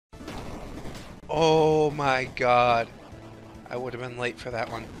Oh my god. I would have been late for that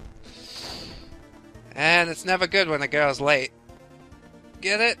one. And it's never good when a girl's late.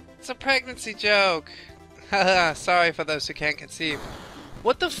 Get it? It's a pregnancy joke. Haha, sorry for those who can't conceive.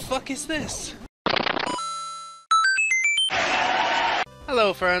 What the fuck is this?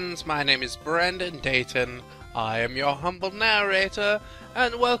 Hello friends, my name is Brandon Dayton. I am your humble narrator,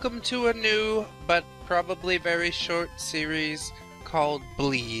 and welcome to a new, but probably very short series called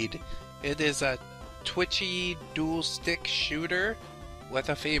Bleed. It is a twitchy dual-stick shooter with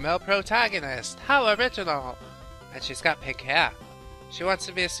a female protagonist. How original! And she's got pink hair. She wants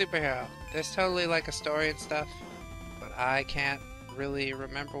to be a superhero. There's totally like a story and stuff, but I can't really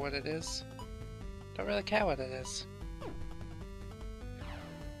remember what it is. Don't really care what it is.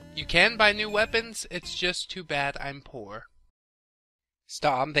 You can buy new weapons, it's just too bad I'm poor.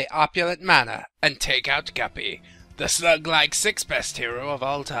 Storm the opulent manor and take out Guppy, the slug-like sixth best hero of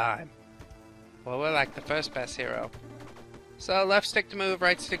all time. Well, we're like the first best hero. So left stick to move,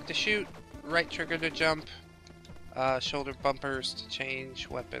 right stick to shoot, right trigger to jump, shoulder bumpers to change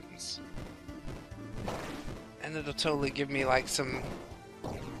weapons. And it'll totally give me like some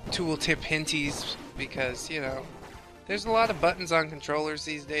tooltip hinties because, you know, there's a lot of buttons on controllers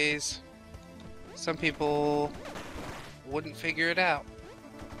these days. Some people wouldn't figure it out.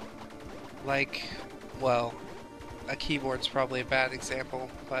 Like, well, a keyboard's probably a bad example,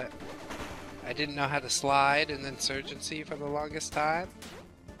 but I didn't know how to slide in Insurgency for the longest time.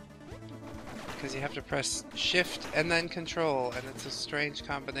 Because you have to press shift and then control, and it's a strange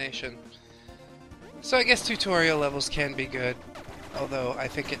combination. So I guess tutorial levels can be good, although I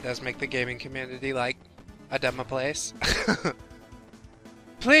think it does make the gaming community like a dumber place.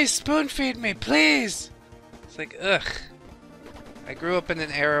 Please spoon feed me, please! It's like, ugh. I grew up in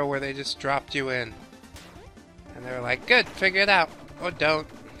an era where they just dropped you in. And they were like, good, figure it out. Or don't.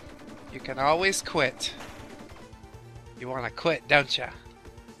 You can always quit. You want to quit, don't ya?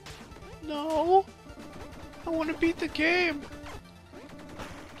 No. I want to beat the game.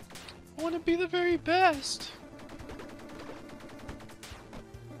 I want to be the very best.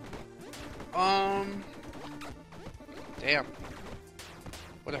 Damn.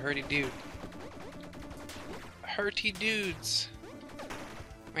 What a hurty dude. Hurty dudes.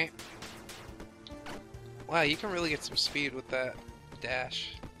 Wait. Wow, you can really get some speed with that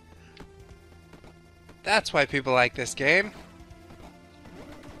dash. That's why people like this game.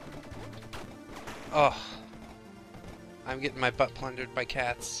 Oh. I'm getting my butt plundered by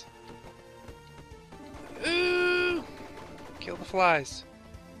cats. Ooh! Kill the flies.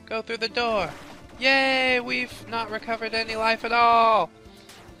 Go through the door. Yay! We've not recovered any life at all!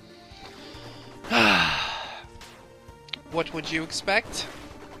 What would you expect?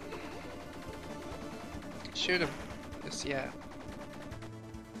 Shoot him. Just, yeah.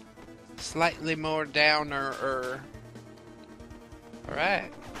 Slightly more downer.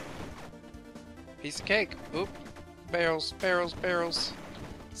 Alright. Piece of cake. Oop. Barrels, barrels, barrels.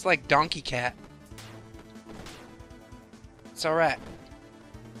 It's like Donkey Cat. It's alright.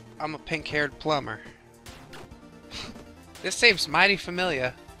 I'm a pink-haired plumber. This seems mighty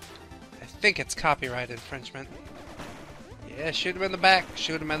familiar. I think it's copyright infringement. Yeah, shoot him in the back.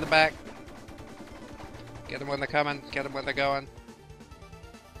 Shoot him in the back. Get them when they're coming. Get them when they're going.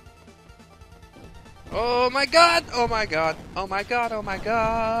 Oh my god! Oh my god! Oh my god! Oh my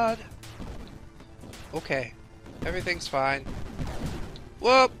god! Okay. Everything's fine.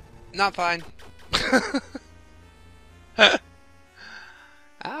 Whoop! Not fine.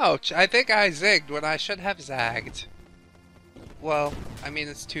 Ouch! I think I zigged when I should have zagged. Well, I mean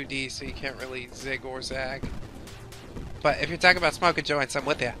it's 2D, so you can't really zig or zag. But if you're talking about smoking joints, I'm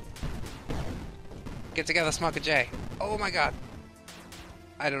with ya. Get together, smoke a J. Oh my god.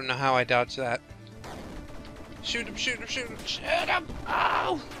 I don't know how I dodged that. Shoot him, shoot him, shoot him, shoot him!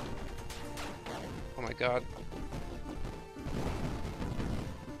 Oh! Oh my god.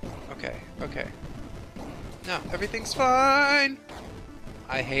 Okay, okay. No, everything's fine!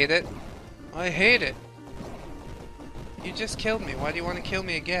 I hate it. I hate it. You just killed me. Why do you want to kill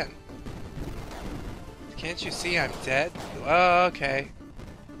me again? Can't you see I'm dead? Oh, okay.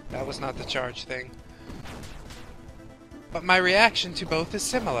 That was not the charge thing. But my reaction to both is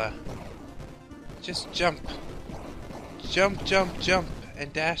similar. Just jump. Jump, jump, jump.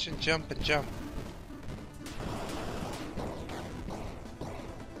 And dash and jump and jump.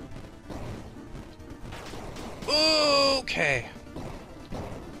 Okay.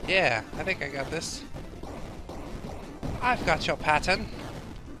 Yeah, I think I got this. I've got your pattern.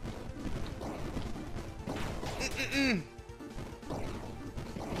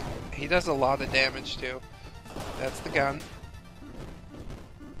 He does a lot of damage too. That's the gun.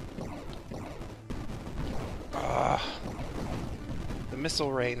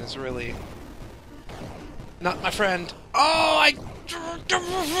 missile rain is really not my friend. Oh, I...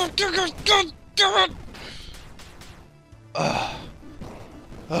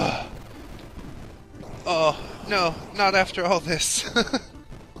 Oh, no, not after all this.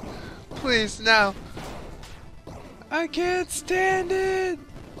 Please, now. I can't stand it!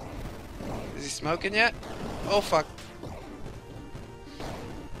 Is he smoking yet? Oh, fuck.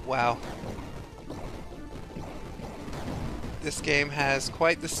 Wow. This game has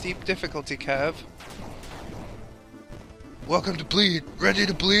quite the steep difficulty curve. Welcome to Bleed. Ready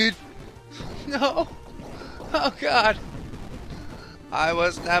to bleed? No! Oh, God. I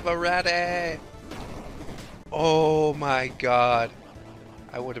was never ready. Oh, my God.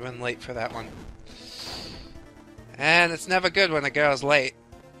 I would have been late for that one. And it's never good when a girl's late.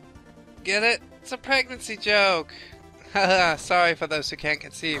 Get it? It's a pregnancy joke. Haha, sorry for those who can't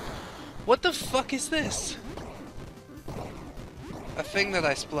conceive. What the fuck is this? A thing that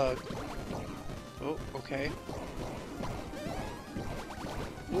I explode. Oh, okay.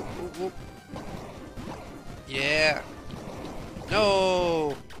 Whoop, whoop, whoop. Yeah.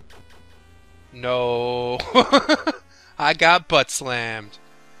 No. No. I got butt slammed.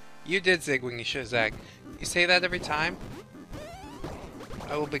 You did zig when you should zag. You say that every time?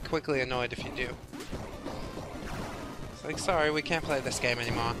 I will be quickly annoyed if you do. It's like, sorry, we can't play this game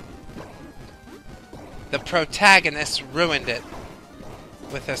anymore. The protagonist ruined it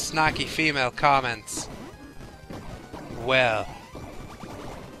with her snarky female comments. Well.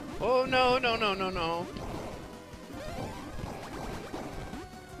 Oh, no, no, no, no, no.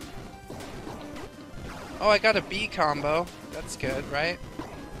 Oh, I got a B combo. That's good, right?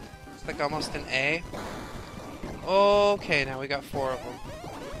 It's like almost an A. Okay, now we got 4 of them.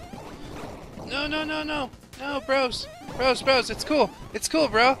 No, no, no, no. No, bros. Bros, bros, it's cool. It's cool,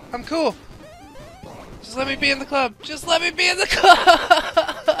 bro. I'm cool. Just let me be in the club. Just let me be in the club!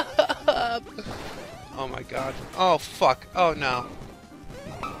 Oh my god. Oh, fuck. Oh, no.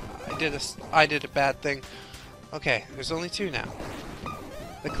 I did a bad thing. Okay, there's only 2 now.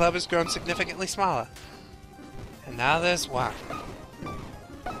 The club has grown significantly smaller. And now there's 1.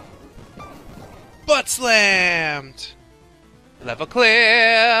 Butt slammed! Level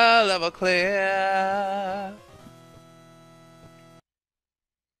clear! Level clear!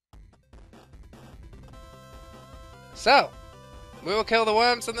 So, we will kill the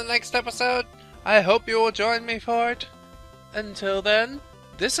worms in the next episode. I hope you will join me for it. Until then,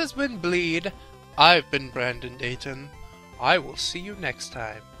 this has been Bleed. I've been Brandon Dayton. I will see you next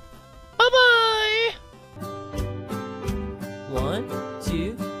time. Bye-bye! 1,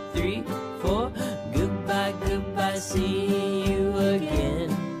 2, 3, 4. Goodbye, goodbye, see you again.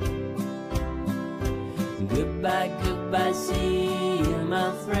 Goodbye, goodbye, see you,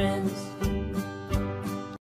 my friend.